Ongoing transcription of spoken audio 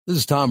This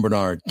is Tom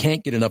Bernard.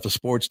 Can't get enough of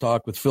sports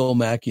talk with Phil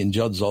Mackey and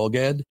Judd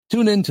Zolgad?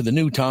 Tune in to the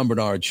new Tom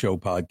Bernard Show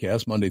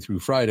podcast Monday through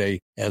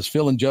Friday as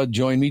Phil and Judd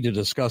join me to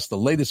discuss the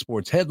latest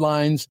sports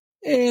headlines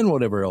and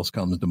whatever else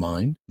comes to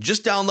mind.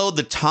 Just download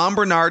the Tom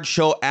Bernard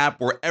Show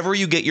app wherever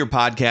you get your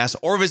podcasts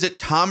or visit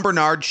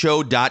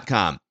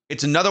tombernardshow.com.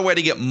 It's another way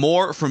to get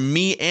more from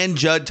me and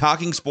Judd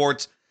talking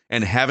sports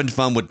and having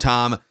fun with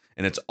Tom,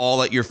 and it's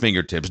all at your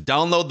fingertips.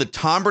 Download the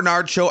Tom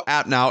Bernard Show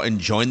app now and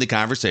join the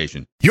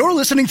conversation. You're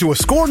listening to a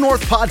Score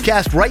North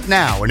podcast right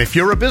now, and if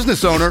you're a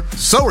business owner,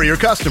 so are your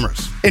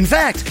customers. In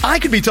fact, I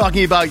could be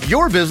talking about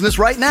your business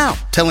right now,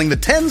 telling the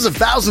tens of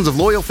thousands of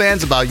loyal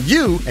fans about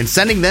you and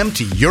sending them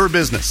to your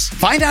business.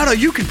 Find out how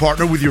you can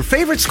partner with your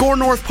favorite Score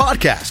North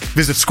podcast.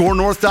 Visit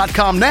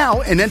scorenorth.com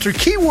now and enter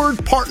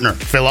keyword partner.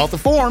 Fill out the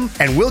form,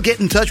 and we'll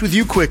get in touch with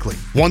you quickly.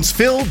 Once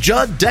Phil,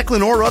 Judd,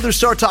 Declan, or others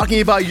start talking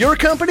about your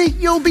company,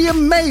 you'll be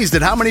amazed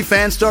at how many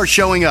fans start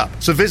showing up.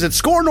 So visit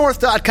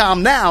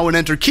scorenorth.com now and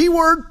enter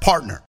keyword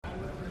partner.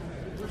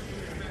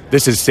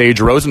 This is Sage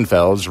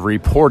Rosenfels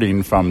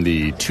reporting from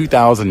the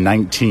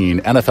 2019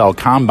 NFL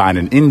Combine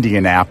in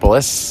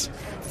Indianapolis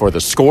for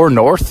the Score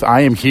North. I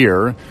am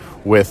here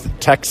with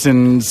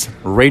Texans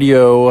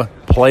radio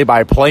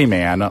play-by-play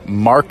man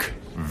Mark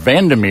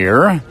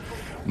Vandermeer.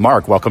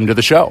 Mark, welcome to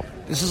the show.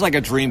 This is like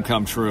a dream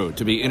come true,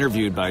 to be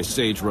interviewed by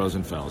Sage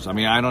Rosenfels. I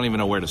mean, I don't even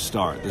know where to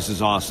start. This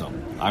is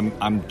awesome.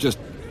 I'm just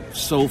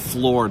so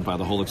floored by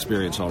the whole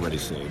experience already,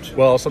 Sage.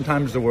 Well,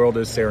 sometimes the world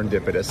is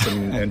serendipitous,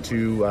 and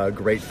two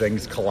great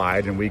things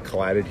collide, and we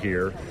collided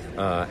here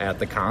at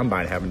the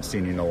Combine. Haven't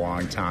seen you in a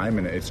long time,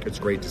 and it's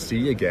great to see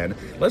you again.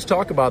 Let's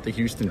talk about the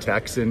Houston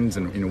Texans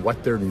and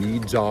what their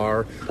needs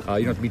are. You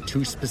don't have to be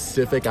too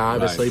specific,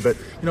 obviously, right.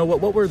 But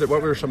what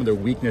were some of their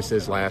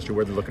weaknesses last year?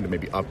 Where they're looking to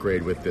maybe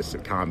upgrade with this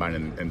Combine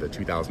and the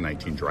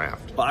 2019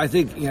 draft? Well, I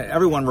think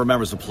everyone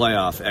remembers the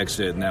playoff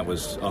exit, and that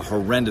was a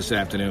horrendous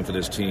afternoon for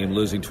this team,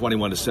 losing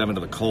 21-7 to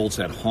the Colts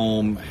at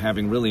home,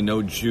 having really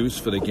no juice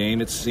for the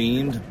game, it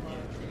seemed.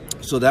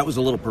 So that was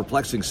a little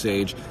perplexing,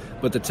 Sage.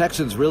 But the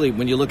Texans really,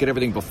 when you look at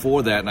everything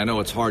before that, and I know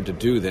it's hard to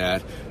do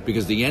that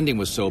because the ending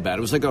was so bad.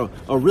 It was like a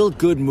real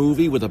good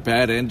movie with a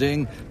bad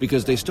ending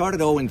because they started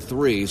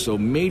 0-3, so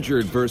major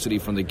adversity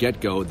from the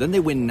get-go. Then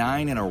they win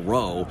 9 in a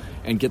row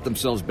and get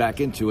themselves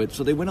back into it.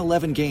 So they win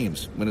 11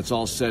 games when it's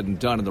all said and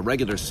done in the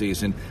regular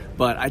season.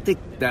 But I think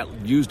that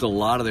used a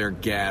lot of their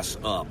gas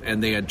up,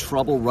 and they had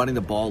trouble running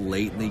the ball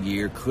late in the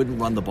year, couldn't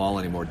run the ball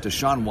anymore.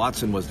 Deshaun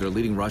Watson was their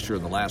leading rusher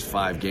in the last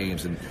 5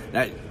 games, and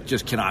that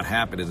just cannot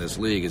happen in this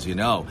league, as you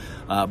know.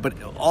 But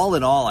all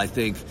in all, I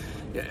think,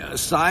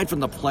 aside from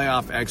the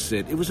playoff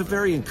exit, it was a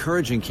very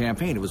encouraging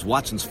campaign. It was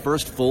Watson's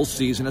first full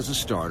season as a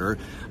starter.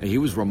 He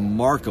was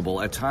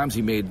remarkable. At times,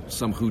 he made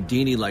some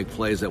Houdini-like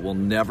plays that we'll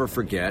never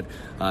forget.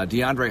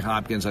 DeAndre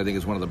Hopkins, I think,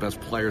 is one of the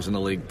best players in the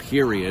league,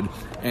 period.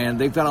 And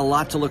they've got a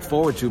lot to look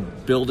forward to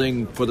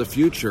building for the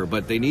future,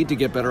 but they need to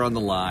get better on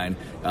the line.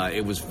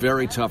 It was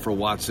very tough for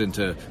Watson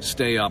to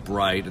stay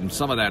upright, and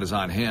some of that is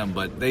on him,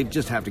 but they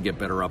just have to get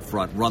better up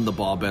front, run the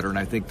ball better, and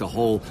I think the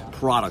whole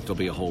product will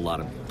be a whole lot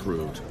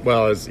improved.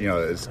 Well, as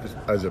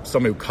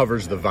somebody who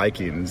covers the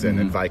Vikings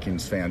and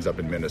Vikings fans up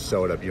in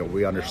Minnesota,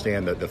 we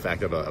understand that the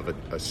fact of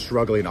a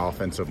struggling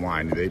offensive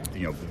line. They,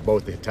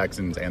 both the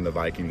Texans and the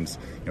Vikings,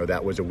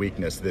 that was a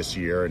weakness this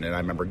year. And I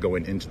remember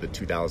going into the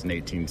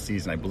 2018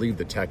 season, I believe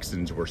the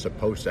Texans were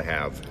supposed to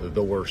have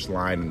the worst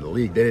line in the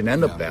league. They didn't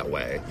end up that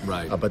way,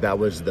 right? But that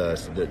was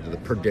the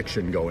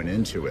prediction going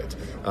into it.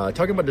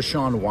 Talking about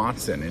Deshaun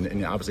Watson,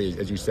 and obviously,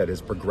 as you said,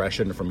 his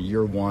progression from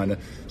year one,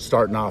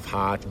 starting off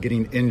hot,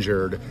 getting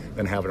injured,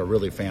 then having a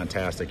really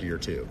fantastic year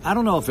two. I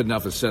don't know if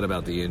enough is said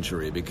about the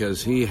injury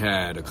because he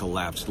had a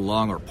collapsed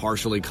lung or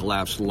partially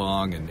collapsed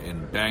lung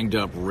and banged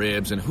up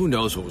ribs, and who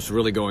knows what was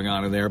really going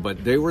on in there.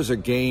 But there was a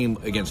game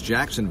against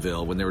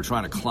Jacksonville when they were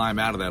trying to climb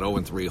out of that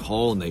 0-3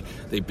 hole, and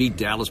they beat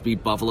Dallas,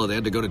 beat Buffalo. They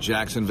had to go to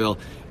Jacksonville,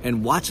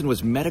 and Watson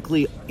was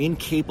medically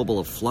incapable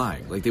of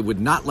flying. Like, they would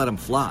not let him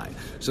fly.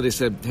 So they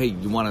said, hey,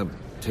 you want to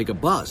take a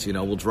bus,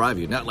 we'll drive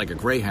you. Not like a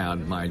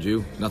Greyhound, mind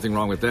you. Nothing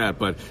wrong with that.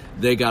 But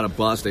they got a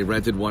bus. They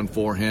rented one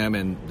for him,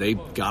 and they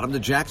got him to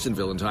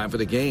Jacksonville in time for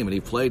the game. And he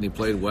played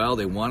well.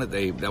 They won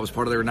it. That was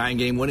part of their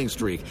 9-game winning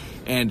streak.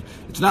 And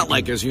it's not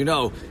like, as you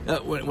know,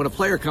 when a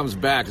player comes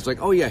back, it's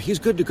like, oh, yeah, he's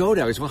good to go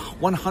now. He's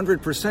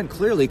 100%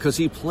 clearly because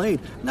he played.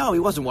 No, he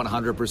wasn't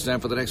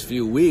 100% for the next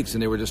few weeks,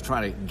 and they were just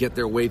trying to get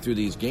their way through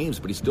these games.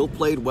 But he still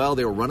played well.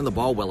 They were running the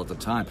ball well at the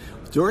time.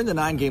 During the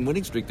 9-game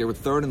winning streak, they were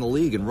 3rd in the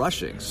league in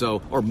rushing,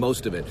 or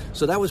most of it.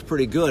 So that was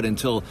pretty good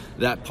until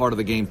that part of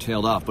the game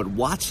tailed off. But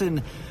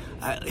Watson,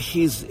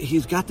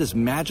 he's got this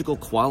magical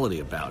quality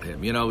about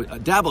him.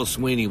 Dabo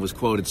Swinney was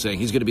quoted saying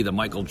he's going to be the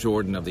Michael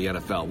Jordan of the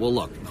NFL. Well,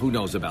 look, who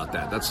knows about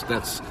that?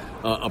 That's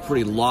a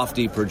pretty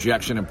lofty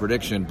projection and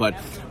prediction. But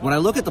when I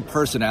look at the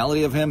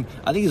personality of him,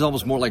 I think he's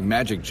almost more like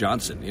Magic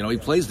Johnson. You know, he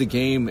plays the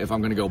game, if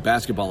I'm going to go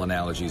basketball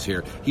analogies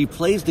here, he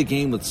plays the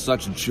game with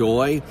such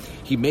joy.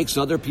 He makes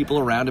other people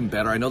around him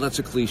better. I know that's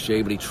a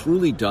cliche, but he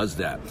truly does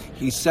that.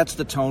 He sets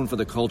the tone for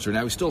the culture.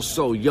 Now, he's still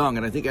so young,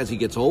 and I think as he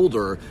gets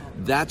older,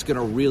 that's going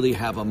to really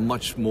have a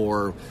much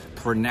more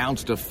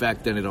pronounced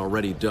effect than it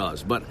already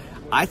does. But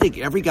I think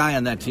every guy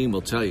on that team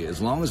will tell you,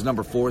 as long as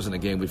number 4 is in the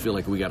game, we feel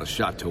like we got a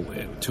shot to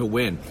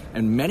win.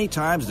 And many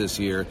times this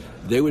year,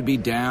 they would be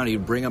down.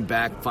 He'd bring them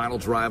back, final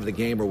drive of the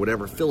game or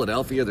whatever.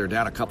 Philadelphia, they're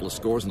down a couple of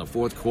scores in the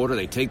fourth quarter.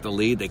 They take the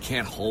lead. They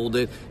can't hold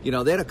it. You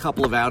know, they had a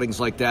couple of outings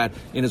like that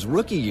in his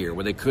rookie year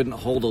where they couldn't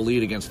hold a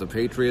lead against the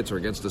Patriots or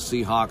against the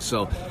Seahawks.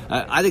 So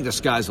I think the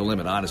sky's the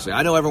limit, honestly.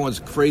 I know everyone's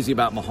crazy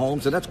about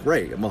Mahomes, and that's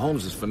great.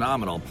 Mahomes is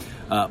phenomenal.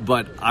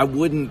 But I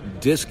wouldn't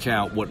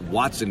discount what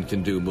Watson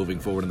can do moving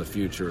forward in the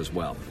future as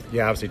well.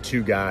 Yeah, obviously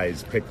 2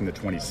 guys picked in the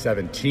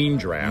 2017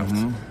 draft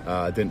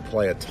didn't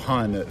play a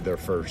ton their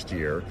first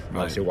year.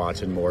 Right. Obviously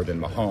Watson more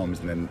than Mahomes,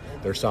 and then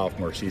their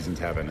sophomore seasons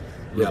having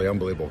really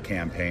unbelievable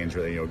campaigns,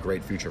 really,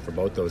 great future for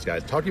both those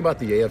guys. Talking about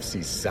the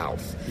AFC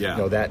South,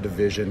 that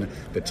division,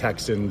 the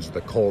Texans,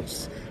 the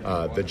Colts,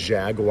 the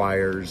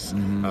Jaguars,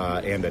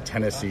 and the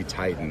Tennessee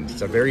Titans.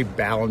 It's a very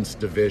balanced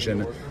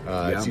division.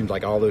 It seems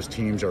like all those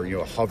teams are,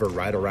 hover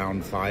right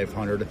around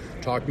 500.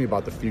 Talk to me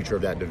about the future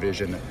of that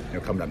division,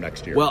 coming up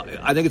next year. Well,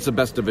 I think it's the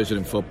best division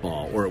in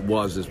football, or it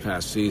was this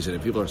past season.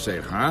 And people are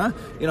saying,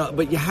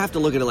 but you have to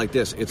look at it like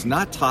this. It's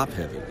not top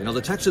heavy.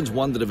 The Texans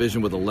won the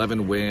division with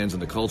 11 wins,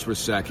 and the Colts were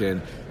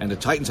second, and the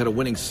Titans had a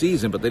winning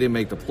season, but they didn't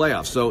make the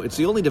playoffs. So it's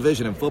the only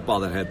division in football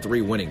that had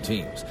 3 winning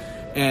teams.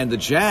 And the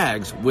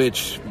Jags,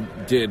 which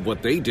did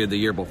what they did the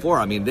year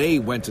before, they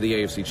went to the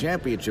AFC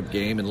Championship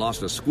game and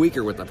lost a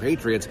squeaker with the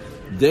Patriots.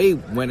 They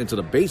went into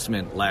the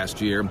basement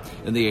last year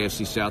in the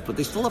AFC South, but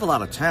they still have a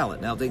lot of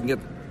talent. Now, if they can get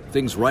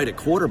things right at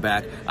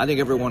quarterback, I think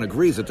everyone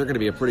agrees that they're going to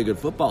be a pretty good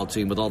football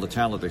team with all the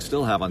talent they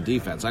still have on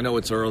defense. I know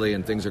it's early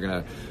and things are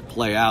going to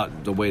play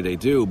out the way they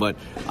do, but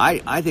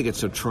I think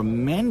it's a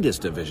tremendous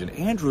division.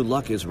 Andrew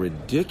Luck is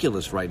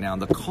ridiculous right now.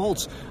 And the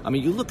Colts,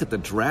 you look at the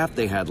draft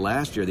they had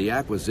last year, the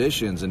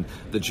acquisitions, and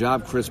the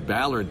job Chris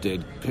Ballard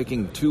did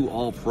picking 2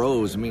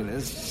 All-Pros. You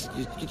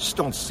just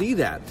don't see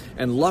that.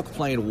 And Luck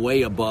playing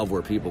way above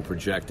where people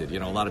projected.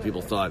 A lot of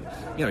people thought,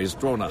 he's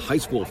throwing a high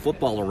school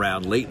football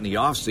around late in the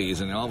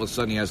offseason, and all of a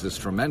sudden he has this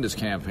tremendous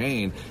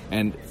campaign.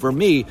 And for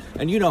me,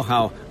 and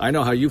I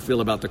know how you feel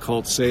about the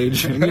Colts,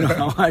 Sage, and you know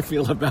how I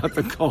feel about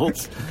the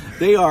Colts.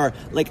 They are,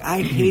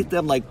 I hate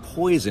them like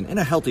poison, in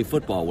a healthy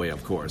football way,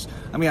 of course.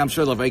 I'm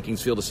sure the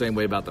Vikings feel the same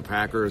way about the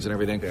Packers and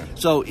everything. Yeah.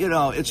 So,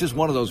 it's just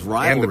one of those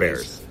rivalries. And the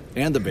Bears.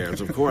 And the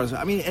Bears, of course.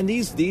 And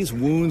these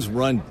wounds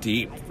run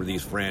deep for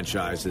these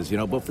franchises,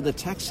 But for the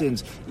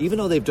Texans, even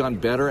though they've done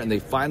better and they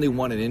finally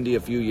won in Indy a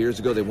few years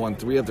ago, they won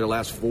 3 of their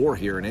last 4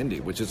 here in Indy,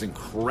 which is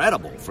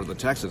incredible for the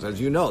Texans. As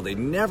you know, they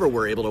never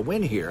were able to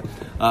win here.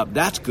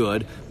 That's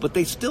good, but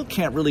they still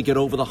can't really get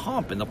over the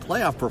hump, and the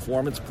playoff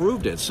performance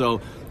proved it.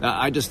 So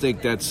I just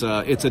think that's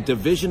it's a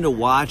division to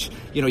watch.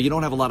 You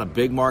don't have a lot of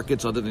big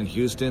markets other than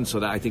Houston,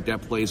 so I think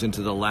that plays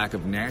into the lack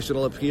of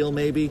national appeal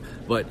maybe.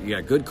 But you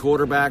got good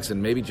quarterbacks,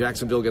 and maybe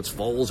Jacksonville gets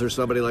Foles or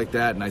somebody like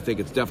that, and I think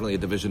it's definitely a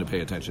division to pay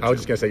attention to. I was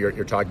just going to say,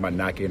 you're talking about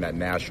not getting that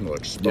national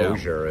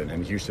exposure,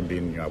 and Houston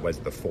being, was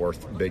the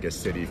 4th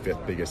biggest city,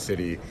 5th biggest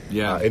city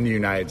in the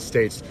United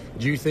States.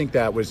 Do you think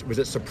that was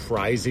it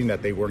surprising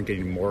that they weren't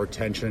getting more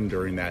attention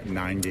during that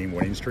 9-game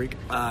winning streak?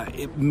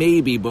 It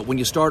maybe, but when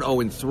you start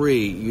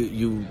 0-3,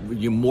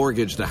 you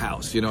mortgage the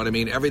house. You know what I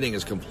mean? Everything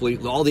is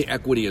complete. All the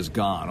equity is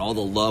gone. All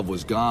the love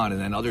was gone,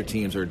 and then other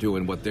teams are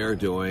doing what they're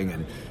doing,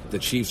 and the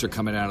Chiefs are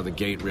coming out of the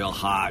gate real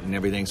hot and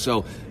everything.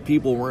 So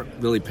people weren't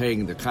really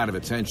paying the kind of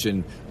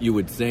attention you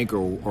would think or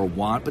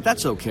want, but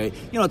that's okay.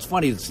 It's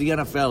funny. It's the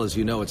NFL, as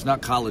you know. It's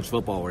not college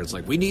football where it's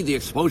like, we need the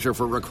exposure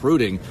for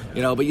recruiting,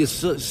 but you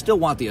still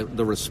want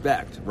the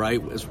respect,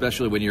 right?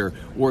 Especially when you're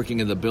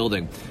working in the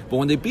building. But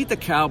when they beat the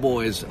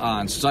Cowboys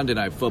on Sunday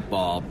Night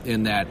Football,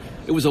 in that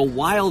it was a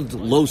wild,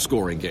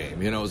 low-scoring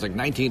game. It was like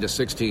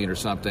 19-16 or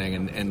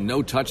something, and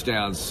no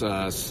touchdowns.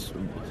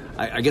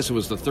 I guess it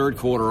was the third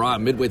quarter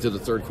on, midway through the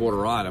third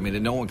quarter on.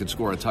 No one could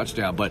score a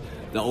touchdown, but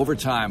the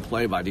overtime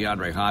play by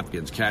DeAndre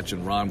Hopkins, catch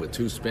and run with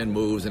 2 spin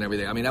moves and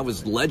everything, that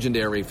was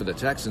legendary for the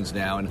Texans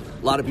now, and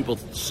a lot of people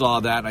saw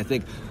that, and I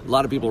think a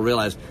lot of people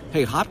realized,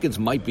 hey, Hopkins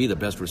might be the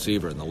best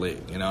receiver in the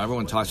league.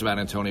 Everyone talks about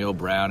Antonio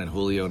Brown and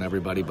Julio and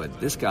everybody, but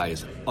this guy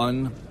is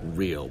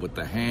unreal with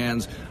the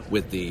hands,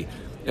 with the...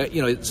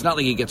 it's not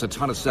like he gets a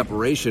ton of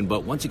separation,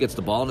 but once he gets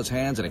the ball in his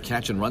hands in a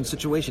catch-and-run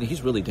situation,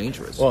 he's really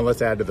dangerous. Well, and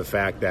let's add to the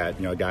fact that,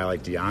 a guy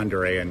like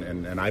DeAndre,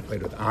 and I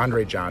played with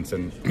Andre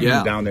Johnson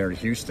down there in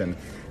Houston,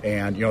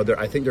 and,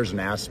 I think there's an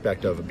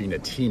aspect of being a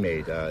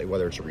teammate,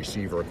 whether it's a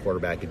receiver, a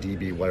quarterback, a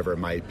DB, whatever it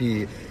might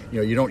be.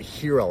 You don't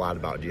hear a lot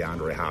about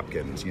DeAndre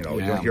Hopkins. You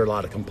don't hear a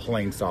lot of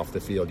complaints off the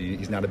field.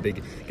 He's not a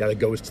big guy that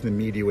goes to the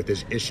media with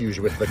his issues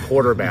with the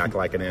quarterback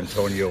like an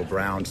Antonio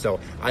Brown. So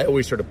I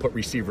always sort of put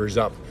receivers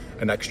up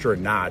an extra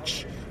notch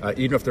notch,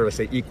 even if they're, let's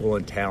say, equal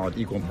in talent,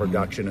 equal in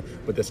production,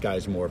 but this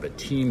guy's more of a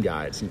team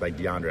guy. It seems like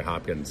DeAndre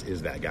Hopkins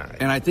is that guy.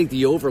 And I think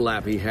the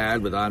overlap he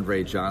had with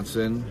Andre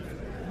Johnson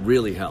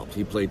really helped.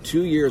 He played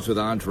 2 years with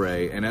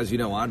Andre, and as you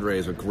know, Andre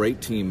is a great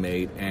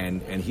teammate,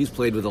 and he's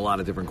played with a lot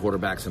of different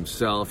quarterbacks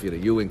himself,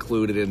 you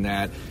included in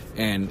that,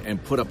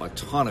 and put up a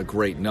ton of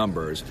great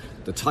numbers.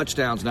 The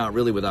touchdowns not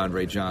really with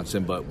Andre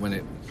Johnson, but when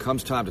it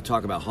comes time to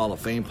talk about Hall of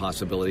Fame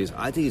possibilities,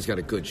 I think he's got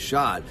a good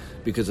shot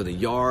because of the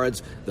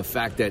yards, the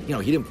fact that,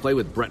 he didn't play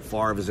with Brett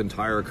Favre his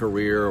entire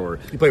career. Or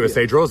he played with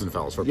Sage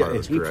Rosenfels for part of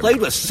his career. He played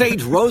with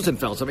Sage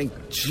Rosenfels. I mean,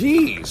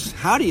 geez,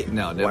 how do you...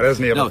 No, why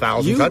doesn't he have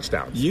 1,000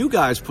 touchdowns? You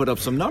guys put up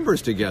some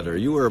numbers together.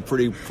 You were a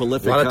pretty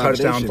prolific A lot of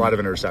touchdowns, a lot of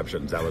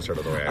interceptions. That was sort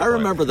of the way I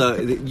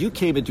remember you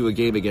came into a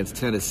game against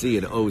Tennessee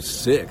in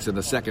 2006 in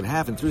the second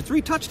half and threw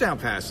 3 touchdown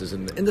passes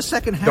in the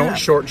second half. Don't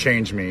shortchange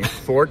me.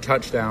 4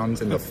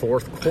 touchdowns in the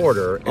fourth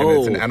quarter, and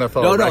it's an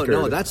NFL record.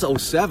 No, that's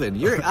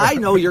 2007. I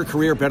know your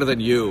career better than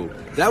you.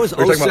 That was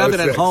 2007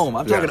 at home.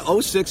 I'm talking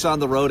 2006 on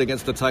the road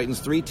against the Titans,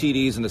 3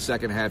 TDs in the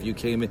second half. You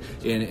came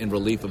in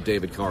relief of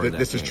David Carr.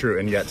 This is true,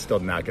 and yet still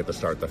did not get the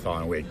start the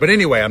following week. But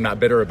anyway, I'm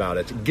not bitter about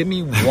it. Give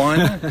me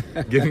one.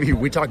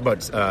 We talk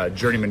about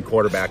journeyman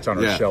quarterbacks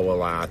on our show a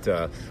lot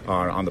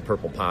on the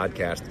Purple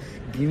Podcast.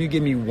 Can you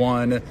give me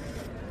one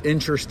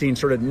interesting,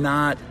 sort of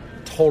not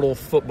total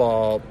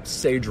football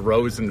Sage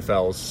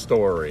Rosenfels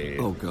story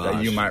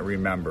that you might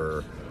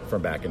remember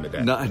from back in the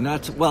day?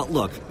 Well,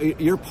 look,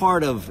 you're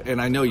part of,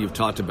 and I know you've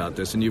talked about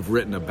this and you've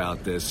written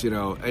about this,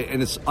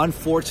 and it's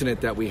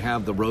unfortunate that we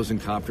have the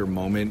Rosencopter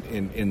moment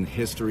in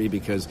history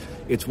because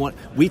it's one,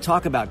 we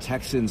talk about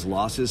Texans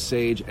losses,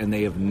 Sage, and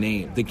they have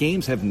names. The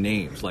games have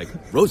names, like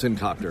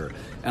Rosencopter.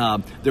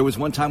 There was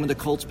one time when the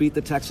Colts beat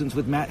the Texans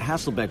with Matt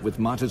Hasselbeck with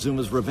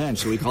Montezuma's Revenge,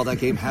 so we call that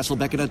game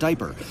Hasselbeck in a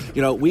Diaper.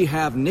 We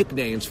have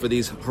nicknames for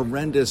these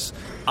horrendous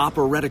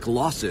operatic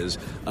losses,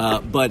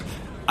 but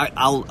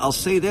I'll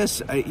say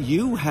this.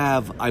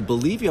 I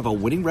believe you have a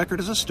winning record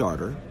as a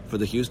starter for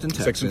the Houston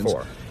Texans.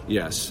 6-4.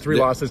 Yes. 3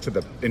 losses to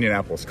the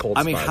Indianapolis Colts.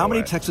 I mean, how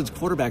many Texans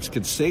quarterbacks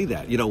could say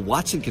that?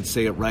 Watson can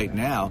say it right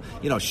now.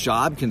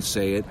 Schaub can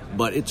say it,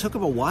 but it took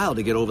him a while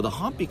to get over the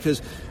hump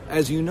because,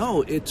 as you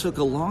know, it took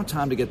a long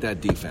time to get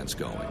that defense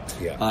going.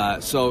 Yeah.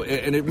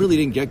 And it really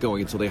didn't get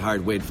going until they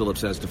hired Wade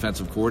Phillips as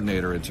defensive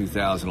coordinator in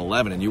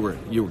 2011, and you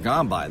were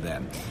gone by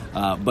then.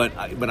 But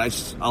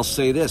I'll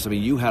say this. I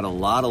mean, you had a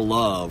lot of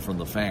love from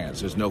the fans.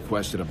 There's no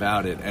question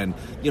about it. And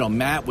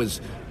Matt was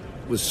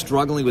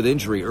struggling with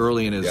injury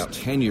early in his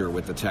tenure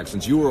with the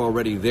Texans. You were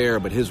already there,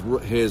 but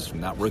his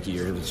not rookie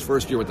year, his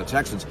first year with the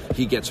Texans,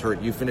 he gets hurt.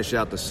 You finish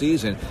out the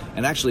season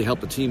and actually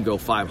help the team go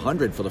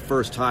 500 for the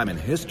first time in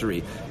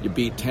history. You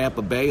beat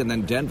Tampa Bay and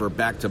then Denver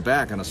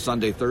back-to-back on a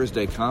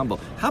Sunday-Thursday combo.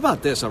 How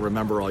about this? I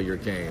remember all your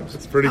games.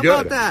 It's pretty good.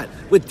 How about that?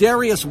 With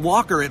Darius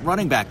Walker at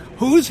running back.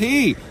 Who's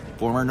he?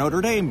 Former Notre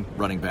Dame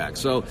running back.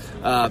 So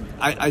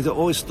I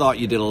always thought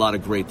you did a lot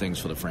of great things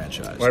for the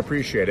franchise. Well, I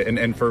appreciate it.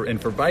 And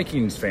for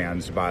Vikings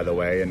fans, by the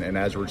way, and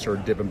as we're sort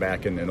of dipping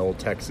back in old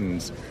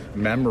Texans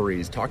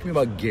memories, talking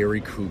about Gary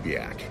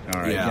Kubiak.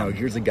 All right, Yeah.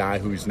 Here's a guy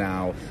who's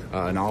now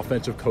an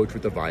offensive coach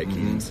with the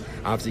Vikings.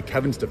 Mm-hmm. Obviously,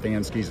 Kevin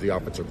Stefanski is the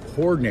offensive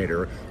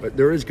coordinator, but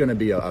there is going to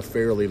be a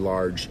fairly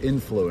large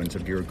influence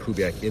of Gary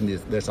Kubiak in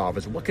this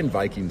office. What can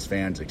Vikings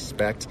fans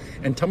expect?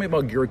 And tell me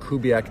about Gary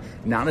Kubiak,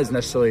 not as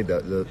necessarily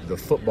the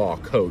football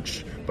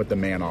coach, but the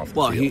man off the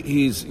field. Well,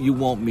 you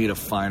won't meet a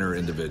finer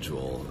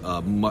individual.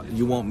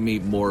 You won't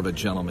meet more of a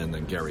gentleman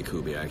than Gary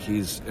Kubiak.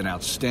 He's an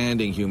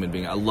outstanding human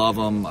being. I love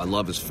him. I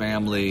love his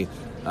family.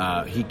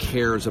 He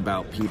cares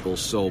about people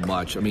so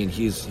much. I mean,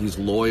 he's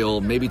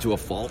loyal, maybe to a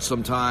fault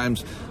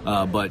sometimes,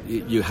 but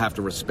you have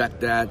to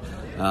respect that.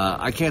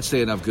 I can't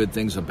say enough good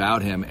things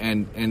about him.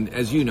 And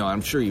as you know,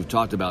 I'm sure you've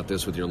talked about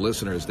this with your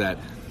listeners, that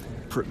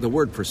the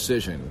word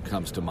precision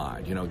comes to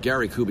mind.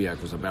 Gary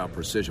Kubiak was about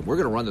precision. We're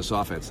going to run this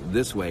offense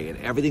this way, and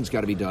everything's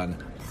got to be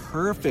done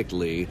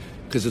perfectly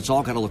because it's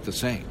all got to look the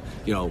same.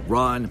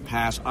 Run,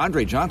 pass.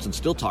 Andre Johnson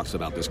still talks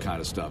about this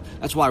kind of stuff.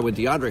 That's why when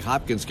DeAndre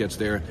Hopkins gets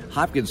there,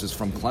 Hopkins is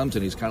from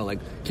Clemson. He's kind of like,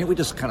 can't we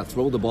just kind of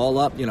throw the ball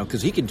up?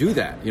 Because he can do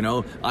that.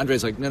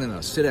 Andre's like,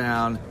 no, sit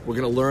down. We're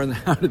going to learn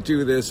how to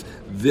do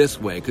this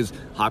way because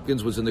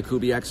Hopkins was in the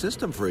Kubiak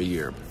system for a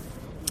year.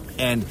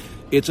 And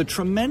it's a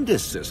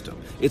tremendous system.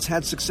 It's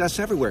had success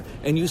everywhere.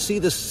 And you see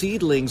the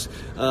seedlings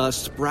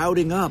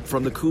sprouting up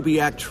from the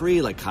Kubiak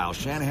tree, like Kyle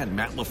Shanahan.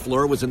 Matt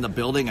LaFleur was in the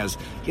building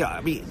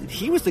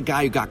he was the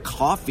guy who got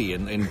coffee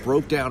and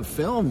broke down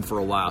film for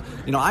a while.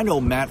 I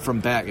know Matt from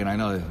back, and I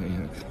know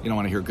you don't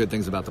want to hear good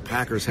things about the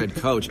Packers head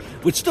coach,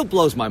 which still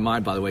blows my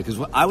mind, by the way,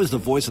 because I was the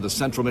voice of the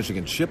Central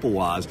Michigan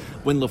Chippewas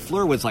when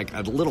LaFleur was like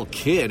a little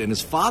kid, and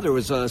his father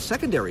was a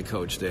secondary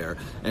coach there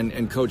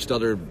and coached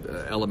other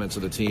elements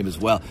of the team as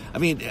well. I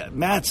mean,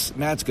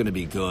 Matt's going to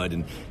be good.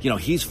 And,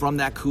 he's from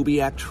that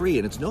Kubiak tree.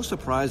 And it's no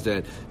surprise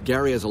that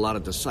Gary has a lot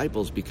of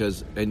disciples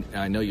because, and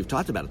I know you've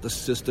talked about it, the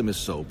system is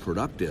so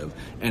productive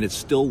and it's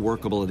still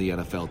workable in the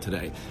NFL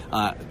today.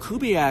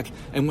 Kubiak,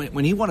 and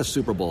when he won a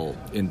Super Bowl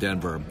in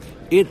Denver,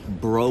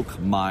 it broke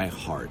my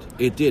heart.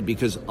 It did,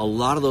 because a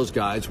lot of those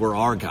guys were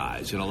our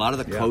guys. A lot of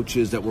the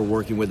coaches that were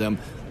working with him,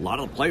 a lot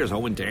of the players,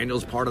 Owen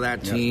Daniels, part of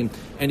that team,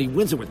 and he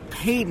wins it with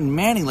Peyton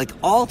Manning, like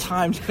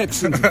all-time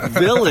Texans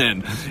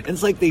villain. And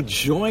it's like they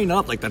join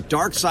up, like the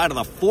dark side of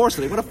the force,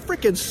 and they win a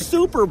freaking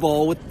Super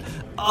Bowl with...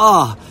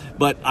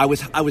 But I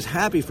was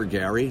happy for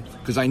Gary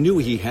because I knew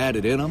he had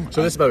it in him.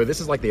 So this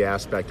is like the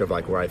aspect of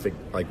like where I think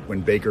like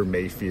when Baker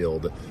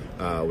Mayfield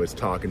was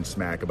talking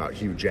smack about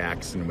Hugh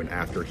Jackson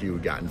after Hugh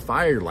had gotten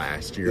fired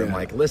last year. I'm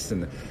like,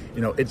 listen,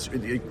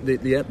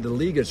 the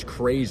league is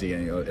crazy,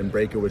 and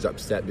Baker was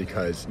upset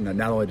because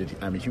not only did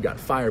Hugh got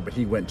fired, but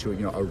he went to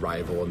a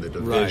rival in the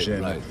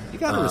division. Right. You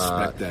got to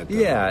respect that. Though.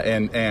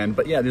 Yeah,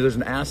 but there's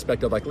an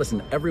aspect of like,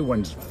 listen,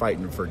 everyone's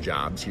fighting for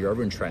jobs here.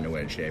 Everyone's trying to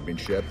win a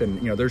championship,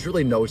 and there's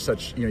really no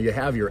such you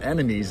have your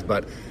enemies,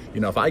 but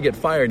if I get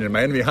fired and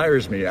my enemy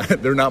hires me,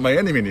 they're not my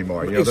enemy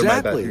anymore.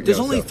 Exactly. There's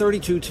only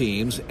 32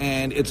 teams,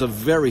 and it's a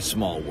very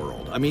small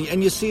world.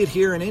 And you see it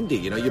here in Indy.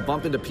 You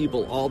bump into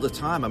people all the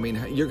time.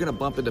 You're going to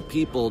bump into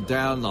people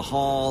down the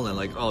hall and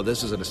like, oh,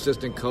 this is an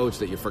assistant coach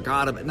that you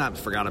not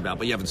forgot about,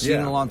 but you haven't seen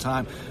in a long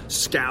time.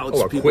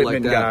 Scouts, people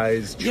like that.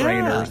 Guys,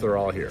 trainers, they're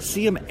all here.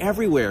 See them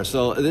everywhere.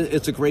 So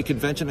it's a great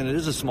convention, and it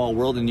is a small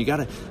world. And you got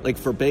to, like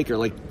for Baker,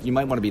 like you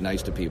might want to be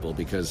nice to people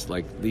because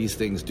like these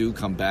things do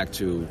come back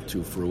to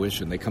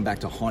fruition. They come back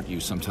to haunt you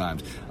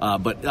sometimes.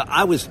 But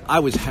I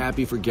was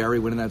happy for Gary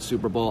winning that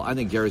Super Bowl. I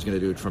think Gary's going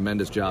to do a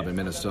tremendous job in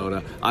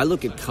Minnesota. I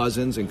look at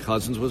Cousins, and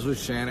Cousins was with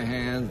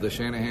Shanahan. The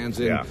Shanahans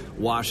in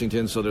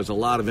Washington, so there's a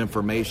lot of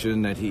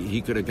information that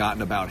he could have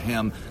gotten about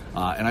him.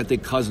 And I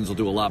think Cousins will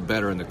do a lot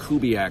better in the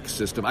Kubiak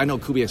system. I know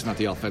Kubiak's not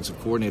the offensive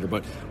coordinator,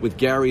 but with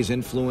Gary's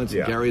influence,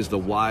 and Gary's the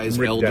wise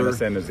elder. Rick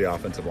Dennison is the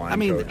offensive line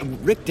coach.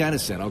 Rick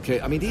Dennison,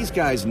 okay? These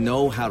guys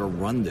know how to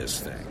run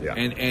this thing. Yeah.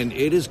 And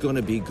it is going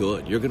to be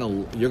good. You're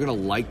gonna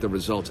like the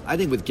results. I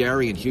think with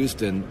Gary in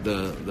Houston,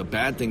 the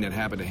bad thing that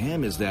happened to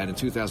him is that in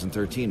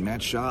 2013,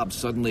 Matt Schaub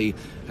suddenly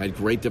had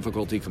great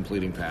difficulty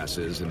completing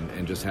passes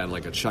and just had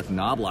like a Chuck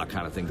Knobloch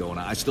kind of thing going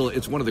on.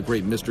 It's one of the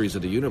great mysteries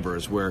of the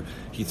universe where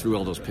he threw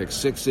all those pick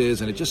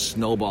sixes and it just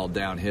snowballed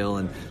downhill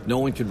and no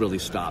one could really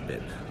stop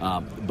it.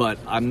 But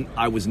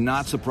I was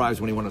not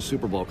surprised when he won a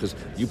Super Bowl because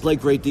you play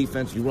great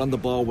defense, you run the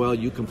ball well,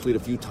 you complete a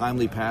few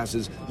timely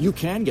passes, you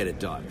can get it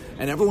done.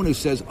 And everyone who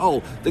says,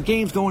 oh, the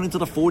game's going into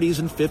the 40s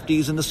and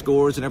 50s and the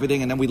scores and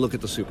everything, and then we look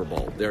at the Super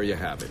Bowl. There you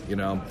have it.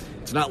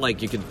 It's not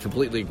like you can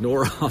completely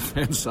ignore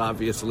offense,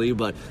 obviously,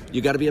 but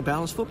you got to be a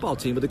balanced football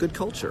team with a good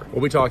culture.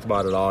 Well, we talked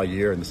about it all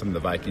year, and something the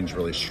Vikings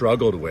really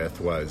struggled with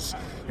was,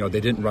 they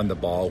didn't run the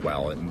ball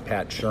well. And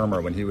Pat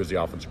Shurmur, when he was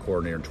the offensive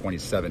coordinator in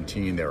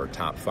 2017, they were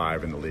top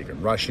 5 in the league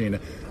in rushing.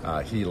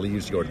 He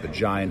leaves to go to the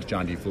Giants.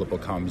 John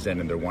DeFilippo comes in,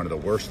 and they're one of the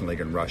worst in the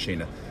league in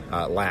rushing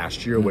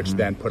last year, which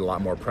then put a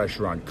lot more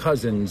pressure on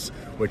Cousins,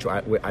 which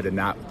I did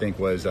not think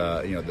was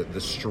the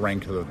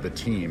strength of the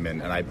team.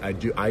 And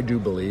I do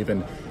believe,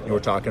 and we're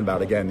talking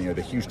about again,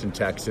 the Houston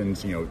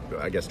Texans,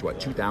 I guess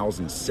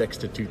 2006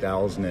 to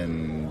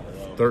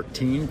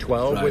 2013,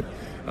 12 right. with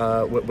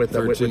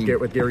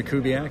Gary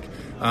Kubiak,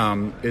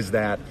 is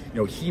that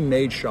he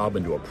made Schaub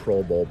into a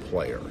Pro Bowl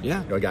player.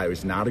 Yeah, a guy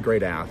who's not a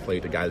great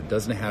athlete, a guy that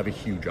doesn't have a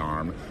huge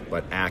arm,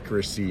 but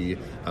accuracy,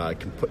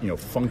 can put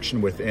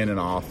function within an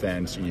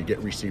offense. And you get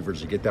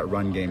receivers, you get that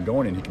run game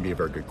going, and he can be a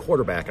very good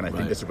quarterback. And I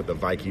think this is what the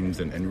Vikings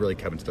and really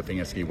Kevin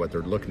Stefanski, what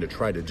they're looking to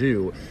try to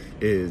do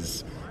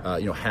is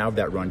have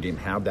that run game,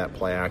 have that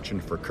play action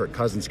for Kirk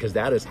Cousins, because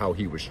that is how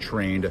he was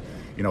trained.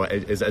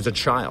 As a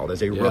child,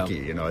 as a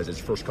rookie, as his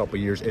first couple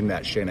of years in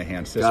that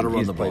Shanahan system. Got to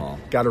run the ball.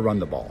 Got to run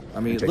the ball.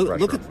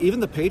 Look at even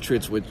the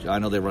Patriots, which I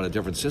know they run a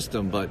different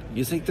system, but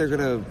you think they're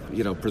going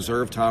to,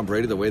 preserve Tom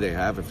Brady the way they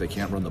have if they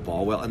can't run the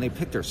ball well? And they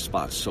pick their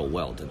spots so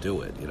well to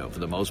do it, for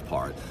the most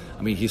part.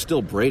 He's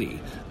still Brady,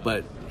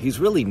 but he's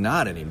really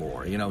not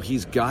anymore.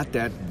 He's got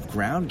that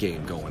ground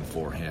game going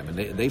for him, and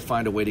they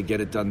find a way to get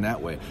it done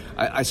that way.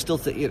 I still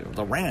think,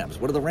 the Rams,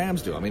 what do the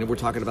Rams do? We're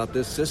talking about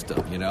this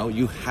system,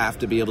 you have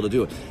to be able to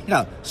do it.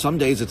 Some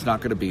days it's not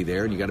going to be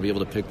there, and you got to be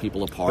able to pick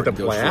people apart. But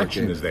the play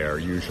action is there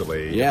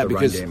usually. Yeah,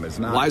 because run game is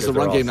not, why is the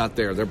run game not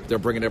there? They're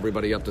bringing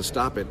everybody up to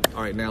stop it.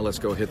 All right, now let's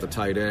go hit the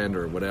tight end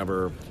or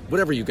whatever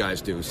you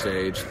guys do,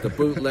 Sage. The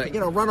bootleg,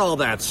 run all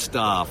that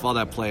stuff, all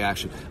that play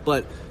action.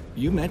 But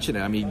you mentioned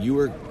it. You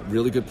were a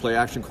really good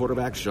play-action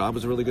quarterback. Schaub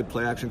was a really good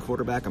play-action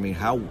quarterback.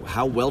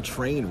 How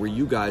well-trained were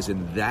you guys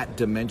in that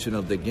dimension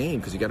of the game?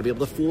 Because you got to be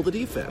able to fool the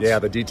defense. Yeah,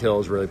 the detail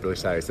is really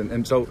precise.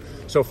 And so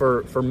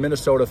for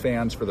Minnesota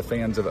fans, for the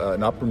fans of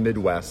an upper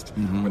Midwest,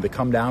 when they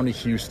come down to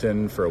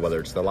Houston for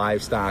whether it's the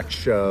livestock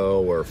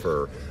show or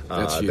for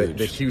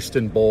the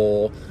Houston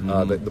Bowl,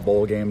 the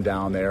bowl game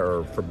down there,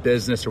 or for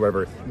business or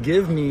whatever,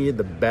 give me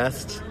the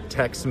best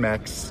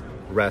Tex-Mex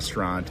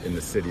restaurant in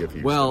the city of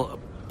Houston. Well,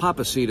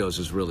 Pappasito's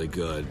is really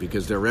good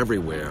because they're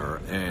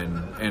everywhere,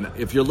 and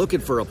if you're looking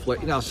for a place,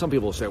 some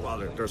people say, well,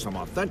 there's some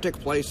authentic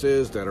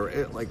places that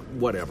are like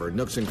whatever,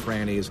 nooks and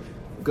crannies.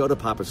 Go to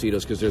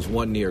Pappasito's because there's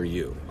one near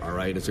you. All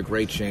right, it's a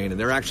great chain, and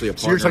they're actually a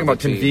partner. So you're talking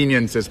about team.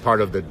 Convenience as part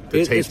of the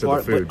taste of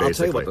the food, basically. I'll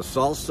tell you what, the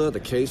salsa, the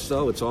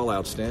queso, it's all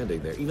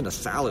outstanding there. Even the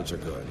salads are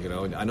good.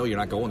 I know you're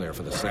not going there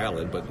for the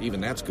salad, but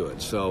even that's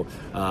good. So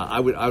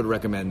I would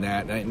recommend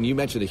that. And you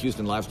mentioned the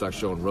Houston Livestock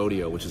Show and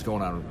Rodeo, which is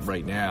going on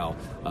right now,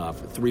 for a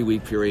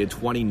 3-week period,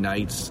 20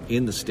 nights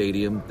in the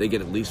stadium. They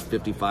get at least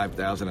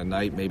 55,000 a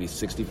night, maybe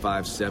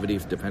 65, 70,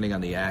 depending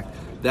on the act.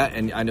 That,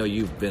 and I know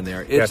you've been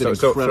there. It's an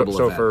incredible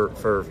event.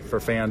 So for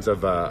fans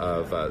of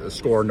the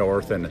Score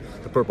North and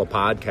the Purple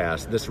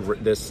Podcast,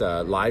 this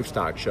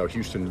livestock show,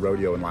 Houston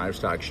Rodeo and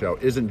Livestock Show,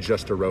 isn't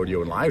just a rodeo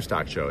and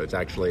livestock show. It's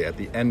actually at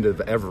the end of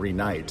every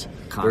night.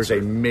 There's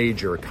a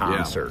major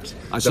concert.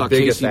 Yeah. I saw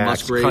Casey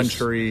acts, Musgraves.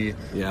 Country,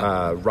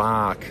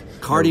 rock.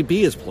 Cardi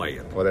B is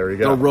playing. Well, there you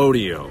go. The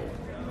rodeo.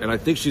 And I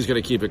think she's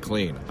going to keep it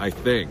clean. I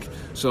think.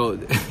 So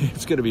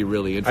it's going to be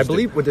really interesting.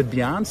 I believe, did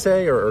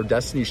Beyonce or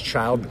Destiny's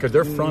Child, because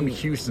they're from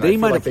Houston. They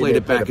might have played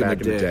it back in the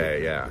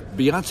day. Yeah.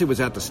 Beyonce was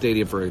at the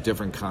stadium for a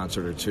different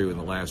concert or two in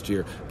the last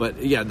year.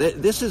 But yeah,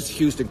 this is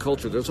Houston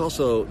culture. There's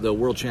also the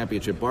World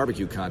Championship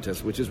Barbecue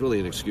Contest, which is really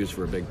an excuse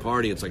for a big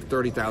party. It's like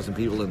 30,000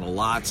 people in the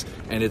lots,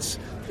 and it's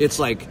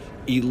like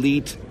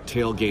elite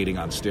tailgating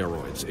on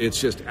steroids. It's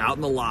just out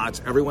in the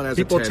lots. Everyone has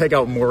people a tent. Take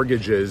out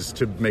mortgages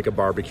to make a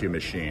barbecue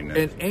machine.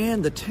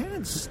 And the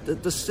tents, the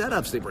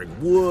setups, they bring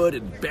wood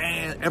and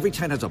band. Every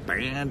tent has a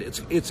band.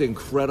 It's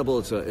incredible.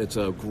 It's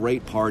a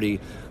great party.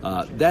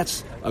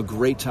 That's a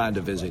great time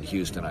to visit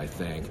Houston, I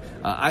think.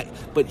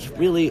 But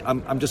really,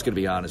 I'm just going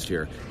to be honest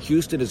here.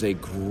 Houston is a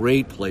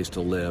great place to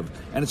live,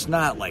 and it's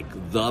not like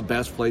the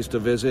best place to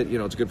visit.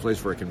 It's a good place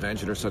for a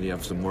convention or something. You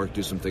have some work,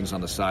 do some things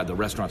on the side. The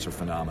restaurants are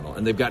phenomenal,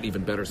 and they've gotten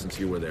even better since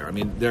you were there. I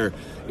mean,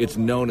 it's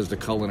known as the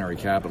culinary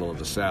capital of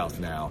the South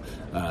now,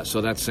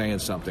 so that's saying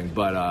something.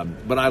 But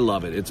I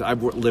love it.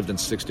 I've lived in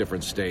 6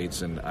 different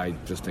states, and I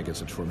just think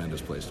it's a tremendous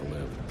place to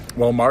live.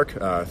 Well, Mark,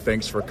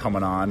 thanks for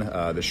coming on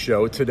the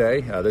show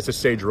today. This is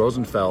Sage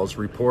Rosenfels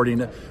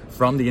reporting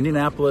from the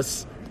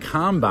Indianapolis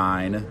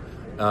Combine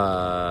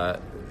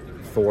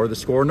for the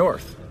Score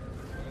North.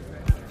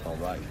 All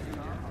right.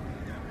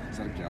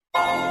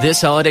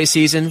 This holiday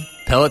season,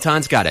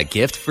 Peloton's got a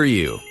gift for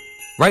you.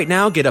 Right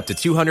now, get up to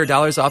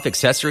 $200 off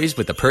accessories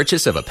with the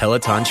purchase of a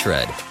Peloton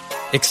Tread.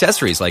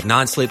 Accessories like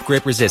non-slip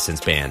grip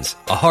resistance bands,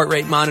 a heart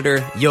rate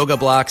monitor, yoga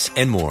blocks,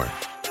 and more.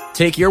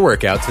 Take your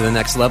workout to the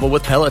next level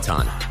with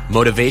Peloton.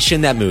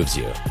 Motivation that moves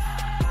you.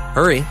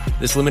 Hurry,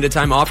 this limited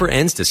time offer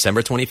ends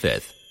December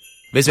 25th.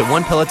 Visit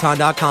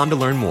onepeloton.com to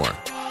learn more.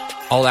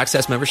 All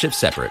access membership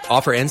separate.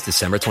 Offer ends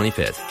December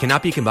 25th.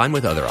 Cannot be combined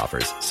with other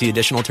offers. See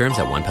additional terms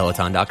at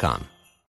onepeloton.com.